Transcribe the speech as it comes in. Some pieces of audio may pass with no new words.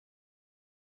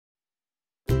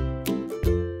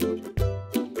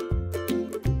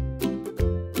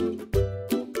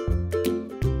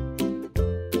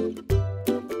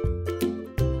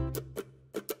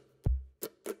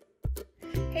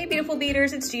beautiful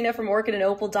beaders, it's Gina from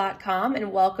orchidandopal.com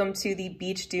and welcome to the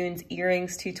Beach Dunes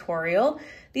earrings tutorial.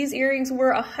 These earrings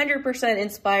were 100%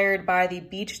 inspired by the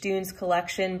Beach Dunes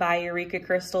collection by Eureka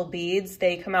Crystal Beads.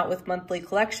 They come out with monthly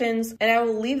collections and I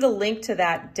will leave the link to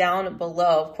that down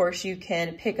below. Of course, you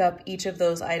can pick up each of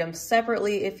those items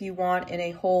separately if you want in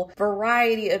a whole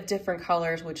variety of different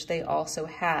colors, which they also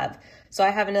have. So I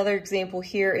have another example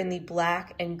here in the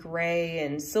black and gray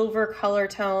and silver color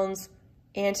tones.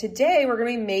 And today we're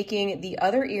going to be making the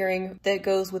other earring that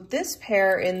goes with this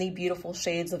pair in the beautiful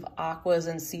shades of aquas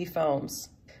and sea foams.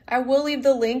 I will leave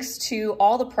the links to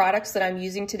all the products that I'm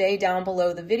using today down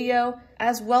below the video,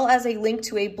 as well as a link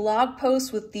to a blog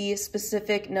post with the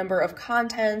specific number of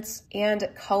contents and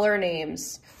color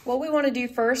names. What we want to do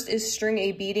first is string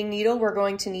a beading needle. We're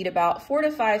going to need about 4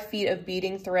 to 5 feet of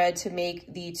beading thread to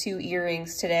make the 2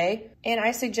 earrings today. And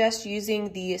I suggest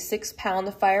using the 6-pound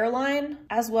Fireline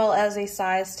as well as a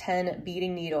size 10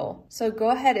 beading needle. So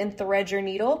go ahead and thread your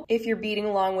needle if you're beading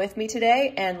along with me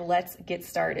today, and let's get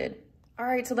started. All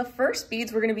right, so the first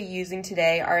beads we're going to be using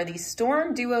today are the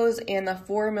StormDuos and the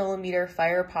 4mm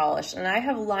fire polish. And I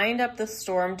have lined up the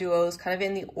StormDuos kind of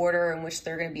in the order in which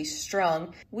they're going to be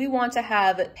strung. We want to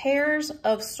have pairs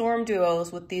of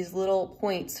StormDuos with these little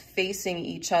points facing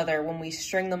each other when we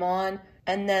string them on.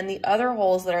 And then the other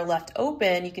holes that are left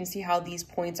open, you can see how these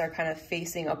points are kind of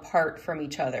facing apart from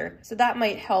each other. So that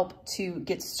might help to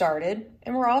get started.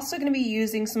 And we're also going to be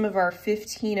using some of our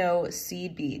 15-0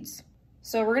 seed beads.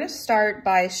 So we're going to start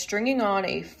by stringing on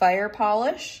a fire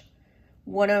polish,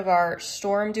 one of our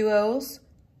StormDuos,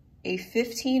 a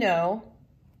 15-0,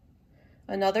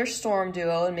 another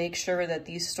StormDuo, and make sure that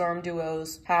these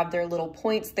StormDuos have their little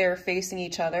points there facing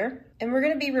each other. And we're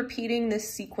going to be repeating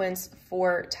this sequence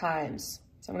 4 times.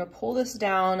 So I'm going to pull this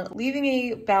down,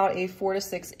 leaving about a 4 to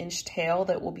 6 inch tail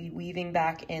that we'll be weaving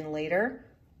back in later.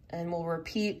 And we'll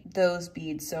repeat those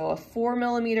beads. So a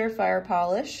 4mm fire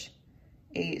polish,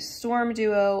 a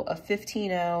StormDuo, a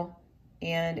 15-0,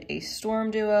 and a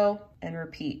StormDuo, and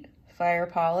repeat. Fire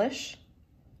polish,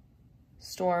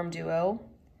 StormDuo,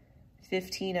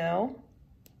 15-0,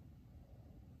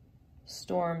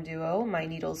 StormDuo. My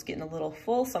needle's getting a little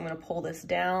full, so I'm going to pull this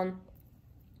down.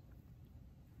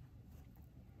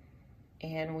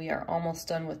 And we are almost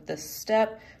done with this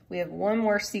step. We have one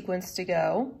more sequence to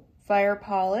go. Fire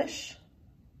polish,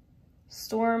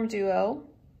 StormDuo,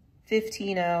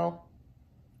 15-0,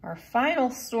 our final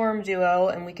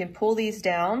StormDuo, and we can pull these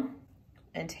down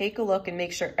and take a look and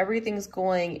make sure everything's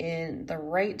going in the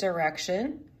right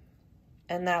direction.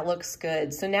 And that looks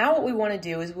good. So now what we want to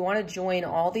do is we want to join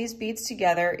all these beads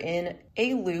together in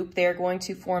a loop. They're going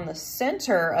to form the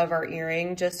center of our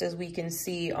earring, just as we can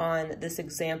see on this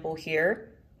example here.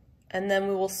 And then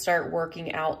we will start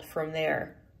working out from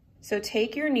there. So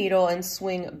take your needle and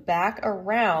swing back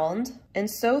around and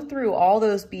sew through all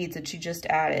those beads that you just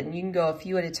added. And you can go a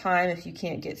few at a time if you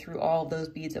can't get through all of those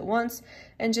beads at once,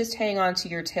 and just hang on to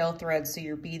your tail thread so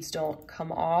your beads don't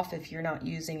come off if you're not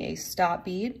using a stop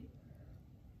bead.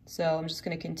 So I'm just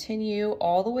going to continue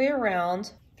all the way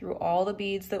around through all the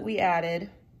beads that we added.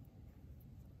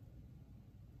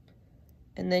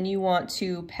 And then you want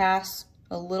to pass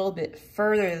a little bit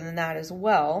further than that as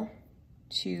well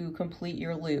to complete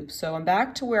your loop. So I'm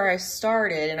back to where I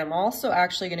started, and I'm also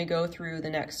actually going to go through the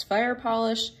next fire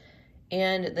polish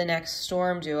and the next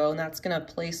StormDuo, and that's going to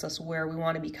place us where we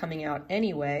want to be coming out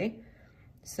anyway.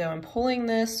 So I'm pulling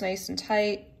this nice and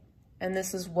tight, and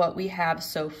this is what we have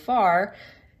so far.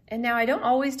 And now I don't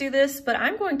always do this, but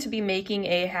I'm going to be making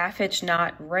a 1/2 hitch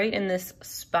knot right in this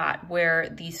spot where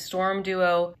the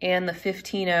StormDuo and the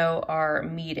 15-0 are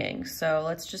meeting. So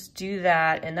let's just do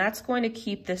that. And that's going to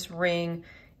keep this ring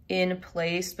in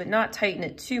place, but not tighten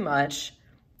it too much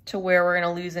to where we're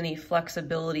going to lose any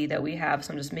flexibility that we have.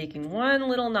 So I'm just making one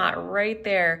little knot right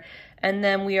there. And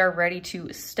then we are ready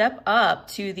to step up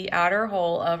to the outer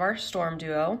hole of our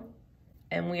StormDuo.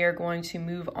 And we are going to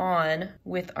move on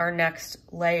with our next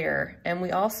layer. And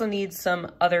we also need some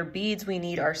other beads. We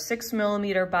need our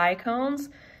 6mm bicones,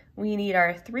 we need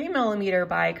our 3mm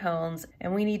bicones,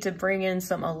 and we need to bring in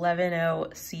some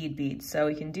 11-0 seed beads. So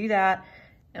we can do that,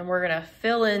 and we're gonna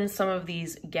fill in some of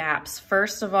these gaps.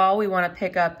 First of all, we wanna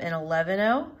pick up an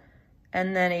 11-0,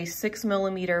 and then a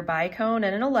 6mm bicone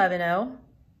and an 11-0.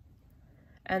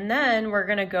 And then we're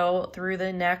gonna go through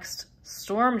the next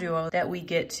StormDuo that we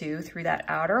get to through that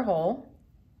outer hole.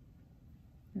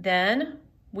 Then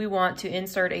we want to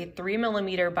insert a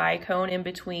 3mm bicone in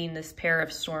between this pair of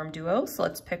StormDuos. So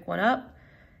let's pick one up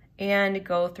and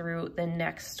go through the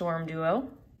next StormDuo.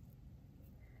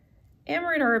 And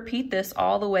we're going to repeat this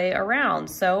all the way around.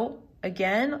 So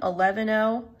again,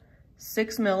 11-0,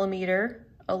 6mm,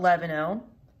 11-0,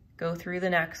 go through the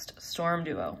next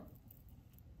StormDuo.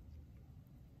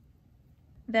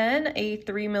 Then a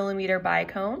 3mm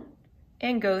bicone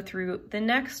and go through the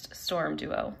next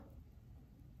StormDuo.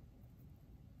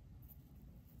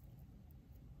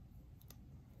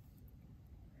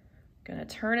 Gonna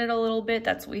turn it a little bit,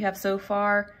 that's what we have so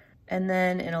far. And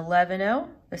then an 11-0,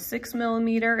 a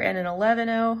 6mm and an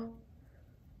 11-0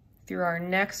 through our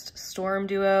next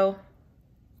StormDuo,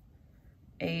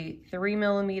 a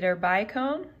 3mm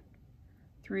bicone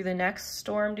through the next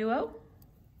StormDuo.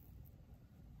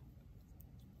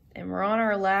 And we're on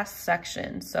our last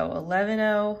section. So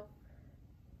 11-0,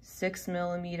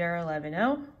 6mm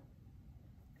 11-0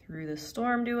 through the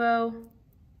StormDuo.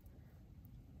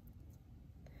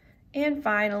 And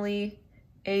finally,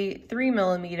 a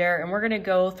 3mm, and we're gonna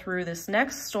go through this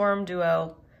next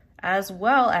StormDuo as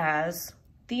well as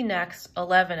the next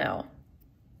 11-0.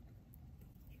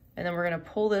 And then we're gonna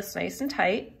pull this nice and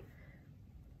tight.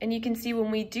 And you can see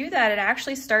when we do that, it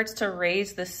actually starts to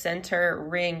raise the center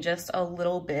ring just a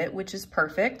little bit, which is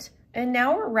perfect. And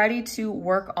now we're ready to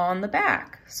work on the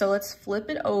back. So let's flip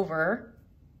it over,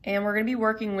 and we're gonna be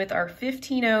working with our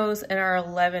 15-0s and our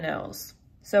 11-0s.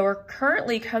 So we're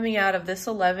currently coming out of this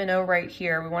 11-0 right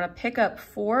here. We want to pick up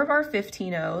 4 of our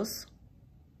 15-0s,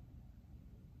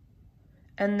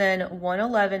 and then 1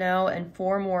 11-0 and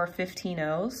 4 more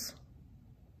 15-0s,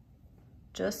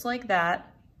 just like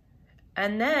that.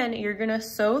 And then you're going to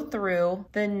sew through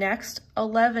the next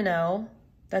 11-0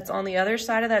 that's on the other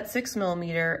side of that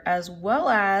 6mm, as well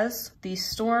as the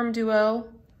StormDuo,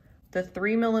 the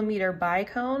 3mm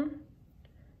bicone,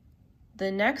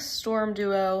 the next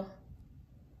StormDuo,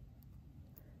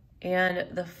 and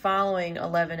the following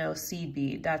 11-0 seed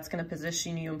bead. That's gonna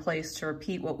position you in place to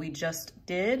repeat what we just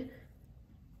did.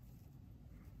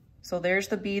 So there's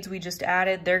the beads we just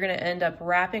added. They're gonna end up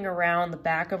wrapping around the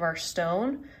back of our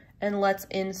stone, and let's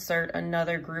insert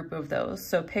another group of those.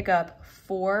 So pick up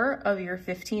 4 of your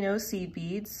 15-0 seed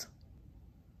beads,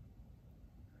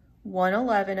 1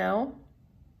 11-0,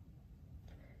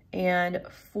 and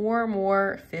 4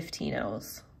 more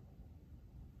 15-0s.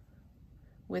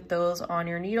 With those on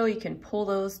your needle, you can pull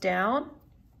those down,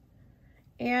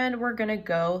 and we're gonna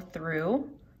go through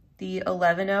the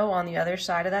 11-0 on the other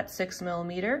side of that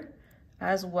 6mm,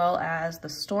 as well as the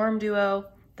StormDuo,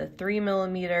 the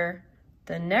 3mm,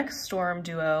 the next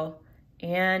StormDuo,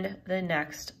 and the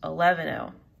next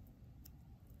 11-0.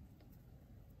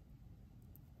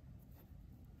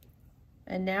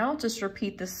 And now just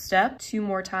repeat this step 2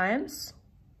 more times.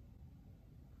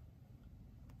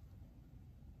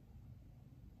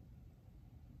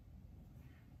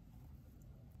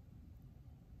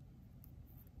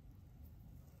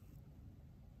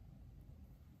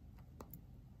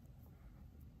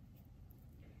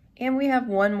 And we have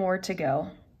 1 more to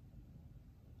go.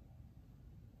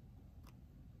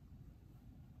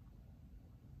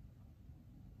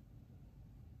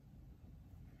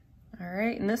 All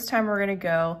right, and this time we're gonna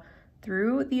go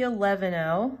through the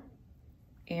 11-0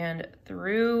 and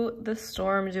through the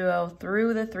StormDuo,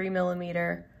 through the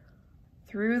 3mm,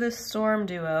 through the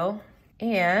StormDuo,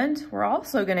 and we're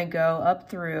also gonna go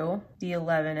up through the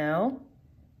 11-0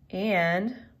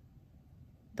 and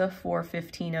the 4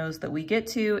 15-0s that we get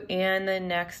to, and the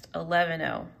next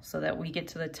 11-0, so that we get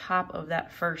to the top of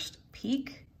that first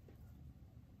peak.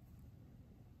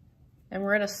 And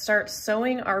we're gonna start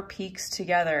sewing our peaks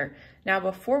together. Now,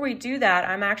 before we do that,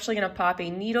 I'm actually gonna pop a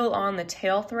needle on the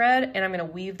tail thread, and I'm gonna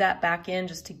weave that back in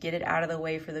just to get it out of the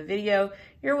way for the video.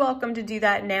 You're welcome to do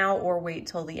that now or wait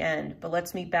till the end, but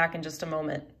let's meet back in just a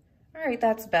moment. All right,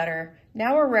 that's better.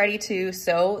 Now we're ready to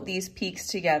sew these peaks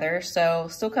together. So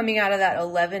still coming out of that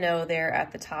 11-0 there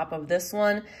at the top of this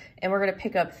one, and we're gonna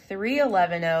pick up 3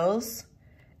 11-0s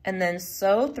and then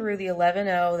sew through the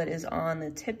 11-0 that is on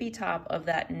the tippy top of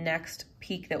that next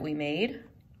peak that we made.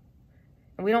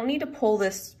 And we don't need to pull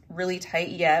this really tight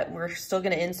yet. We're still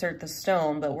gonna insert the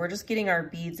stone, but we're just getting our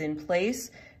beads in place,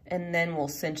 and then we'll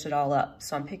cinch it all up.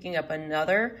 So I'm picking up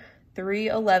another 3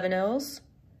 11-0s,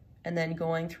 and then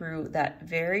going through that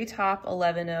very top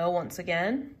 11-0 once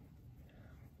again,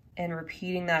 and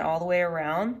repeating that all the way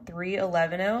around, 3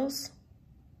 11-0s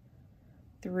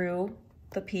through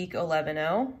the peak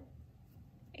 11-0,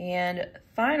 and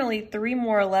finally 3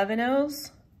 more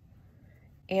 11-0s,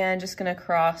 and just gonna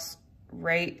cross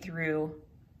right through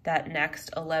that next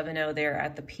 11-0 there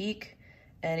at the peak.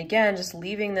 And again, just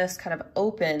leaving this kind of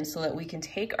open so that we can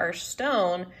take our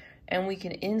stone and we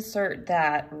can insert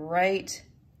that right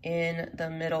in the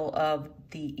middle of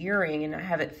the earring, and I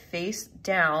have it face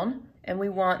down, And we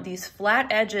want these flat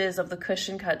edges of the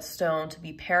cushion cut stone to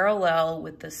be parallel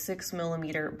with the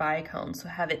 6mm bicone. So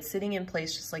have it sitting in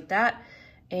place just like that.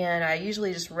 And I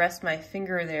usually just rest my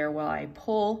finger there while I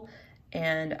pull,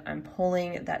 and I'm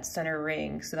pulling that center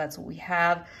ring. So that's what we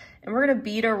have. And we're gonna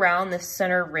bead around this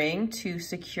center ring to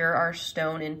secure our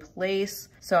stone in place.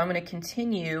 So I'm gonna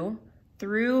continue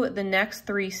through the next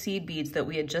 3 seed beads that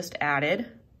we had just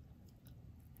added.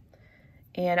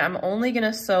 And I'm only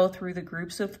gonna sew through the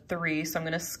groups of 3, so I'm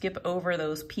gonna skip over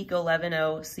those peak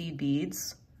 11-0 seed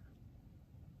beads.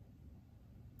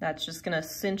 That's just gonna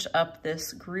cinch up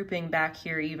this grouping back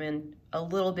here even a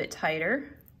little bit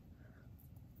tighter.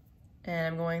 And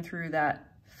I'm going through that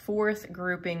 4th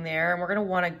grouping there, and we're gonna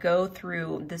wanna go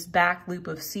through this back loop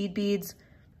of seed beads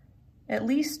at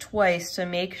least twice to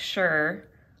make sure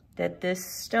that this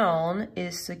stone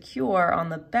is secure on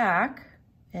the back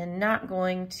and not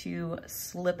going to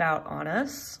slip out on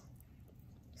us.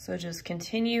 So just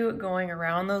continue going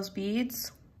around those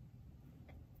beads.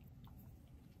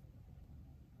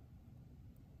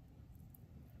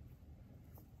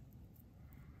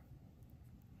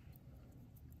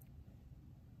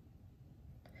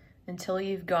 Until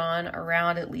you've gone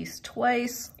around at least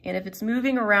twice. And if it's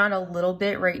moving around a little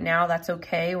bit right now, that's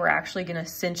okay. We're actually gonna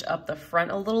cinch up the front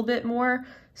a little bit more,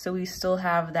 so we still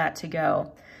have that to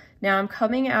go. Now I'm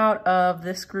coming out of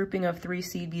this grouping of 3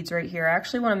 seed beads right here. I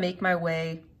actually wanna make my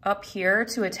way up here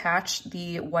to attach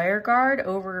the wire guard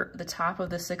over the top of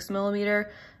the 6mm.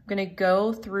 I'm gonna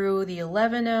go through the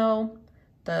 11-0,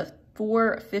 the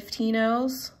 4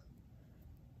 15-0s.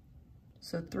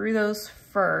 So through those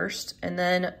first, and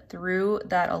then through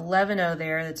that 11-0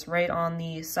 there that's right on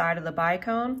the side of the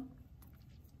bicone.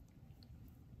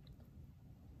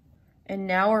 And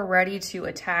now we're ready to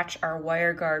attach our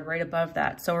wire guard right above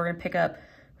that. So we're gonna pick up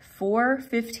 4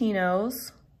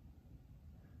 15-0s.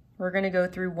 We're gonna go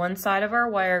through one side of our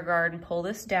wire guard and pull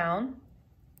this down.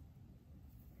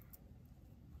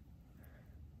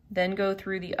 Then go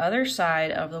through the other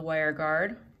side of the wire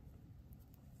guard,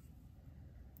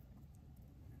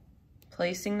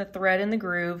 placing the thread in the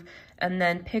groove, and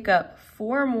then pick up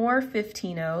 4 more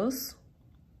 15-0s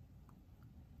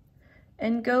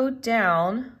and go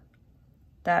down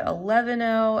that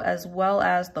 11-0 as well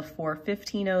as the 4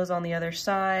 15-0s on the other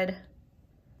side.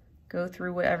 Go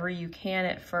through whatever you can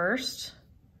at first.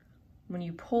 When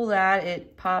you pull that,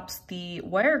 it pops the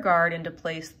wire guard into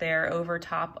place there over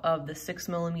top of the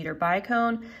 6mm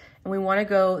bicone. And we wanna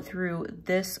go through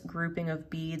this grouping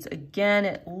of beads again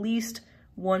at least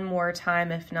one more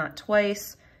time, if not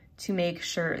twice, to make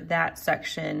sure that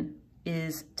section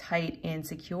is tight and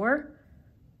secure.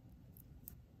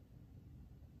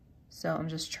 So I'm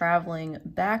just traveling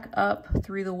back up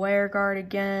through the wire guard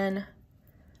again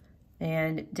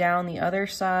and down the other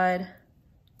side.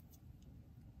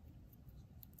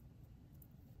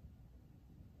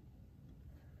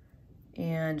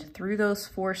 And through those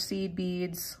 4 seed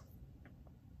beads.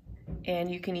 And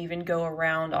you can even go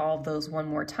around all of those one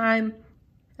more time.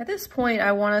 At this point,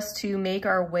 I want us to make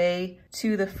our way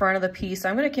to the front of the piece.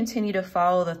 I'm going to continue to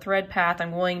follow the thread path.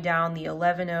 I'm going down the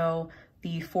 11-0,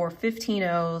 the 4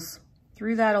 15-0s,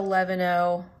 through that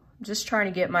 11-0, just trying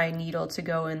to get my needle to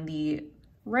go in the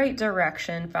right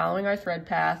direction, following our thread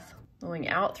path, going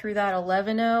out through that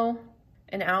 11-0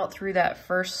 and out through that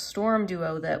first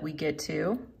StormDuo that we get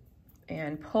to,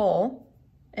 and pull.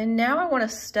 And now I want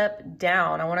to step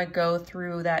down. I want to go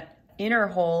through that inner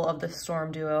hole of the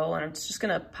StormDuo, and I'm just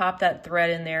gonna pop that thread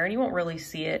in there, and you won't really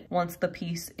see it once the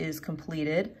piece is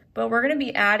completed. But we're gonna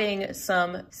be adding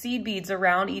some seed beads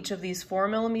around each of these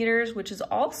 4mm, which is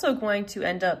also going to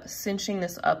end up cinching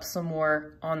this up some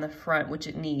more on the front, which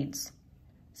it needs.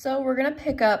 So we're gonna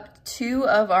pick up 2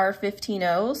 of our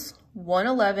 15-0s, 1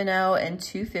 11-0 and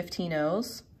 2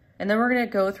 15-0s, and then we're gonna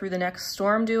go through the next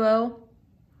StormDuo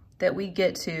that we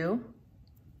get to,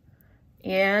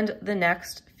 and the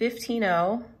next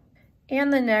 15-0,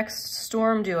 and the next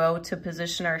StormDuo to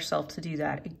position ourselves to do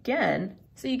that again.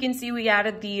 So you can see we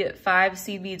added the 5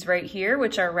 seed beads right here,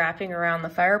 which are wrapping around the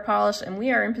fire polish, and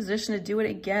we are in position to do it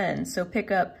again. So pick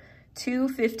up 2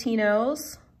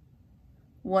 15-0s,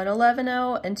 1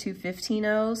 11-0 and 2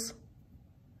 15-0s,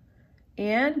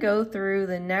 and go through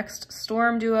the next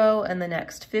StormDuo and the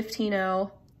next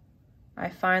 15-0. I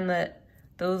find that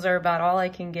those are about all I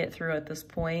can get through at this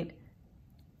point.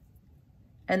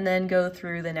 And then go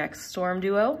through the next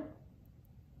StormDuo.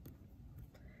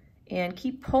 And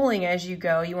keep pulling as you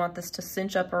go. You want this to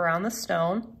cinch up around the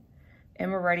stone.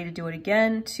 And we're ready to do it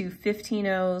again. 2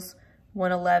 15-0s,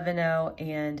 1 11-0,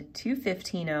 and 2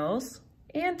 15-0s.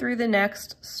 And through the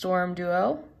next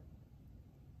StormDuo.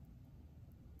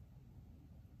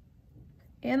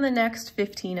 and the next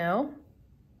 15-0,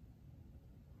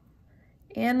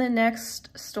 and the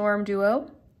next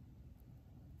StormDuo.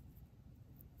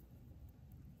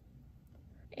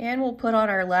 And we'll put on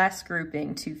our last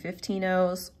grouping, 2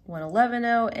 15-0s, 1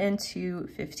 11-0, and 2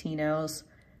 15-0s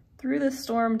through the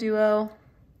StormDuo,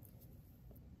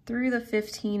 through the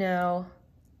 15-0,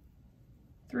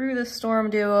 through the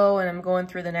StormDuo, and I'm going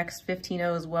through the next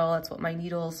 15-0 as well. That's what my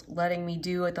needle's letting me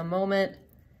do at the moment.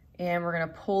 And we're gonna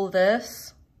pull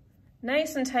this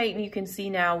nice and tight, and you can see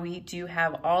now we do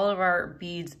have all of our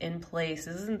beads in place.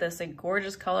 Isn't this a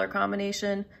gorgeous color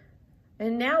combination?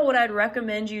 And now what I'd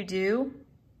recommend you do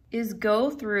is go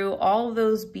through all of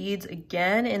those beads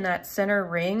again in that center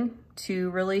ring to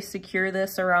really secure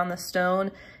this around the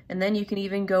stone. And then you can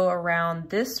even go around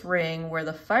this ring where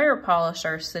the fire polish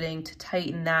are sitting to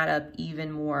tighten that up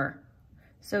even more.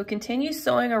 So continue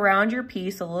sewing around your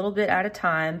piece a little bit at a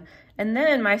time. And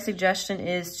then my suggestion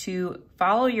is to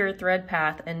follow your thread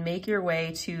path and make your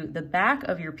way to the back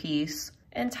of your piece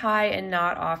and tie a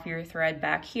knot off your thread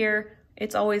back here.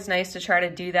 It's always nice to try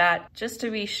to do that just to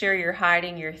be sure you're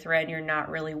hiding your thread and your knot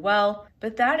really well.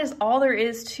 But that is all there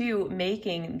is to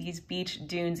making these Beach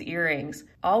Dunes earrings.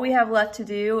 All we have left to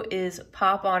do is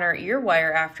pop on our ear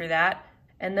wire after that,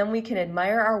 and then we can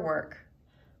admire our work.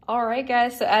 All right,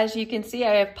 guys, so as you can see,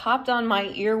 I have popped on my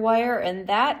ear wire, and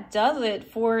that does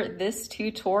it for this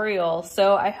tutorial.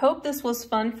 So I hope this was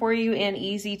fun for you and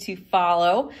easy to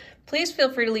follow. Please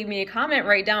feel free to leave me a comment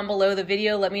right down below the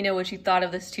video. Let me know what you thought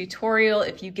of this tutorial,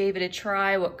 if you gave it a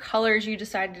try, what colors you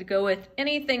decided to go with,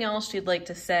 anything else you'd like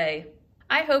to say.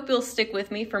 I hope you'll stick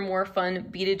with me for more fun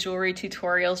beaded jewelry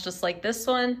tutorials just like this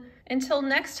one. Until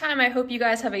next time, I hope you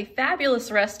guys have a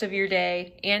fabulous rest of your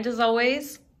day, and as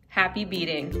always, happy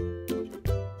beading.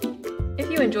 If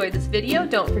you enjoyed this video,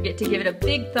 don't forget to give it a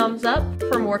big thumbs up.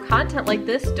 For more content like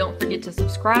this, don't forget to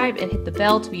subscribe and hit the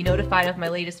bell to be notified of my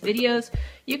latest videos.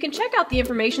 You can check out the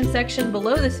information section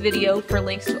below this video for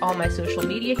links to all my social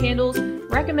media handles,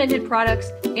 recommended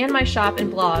products, and my shop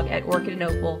and blog at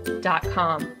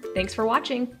orchidandopal.com. Thanks for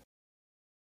watching.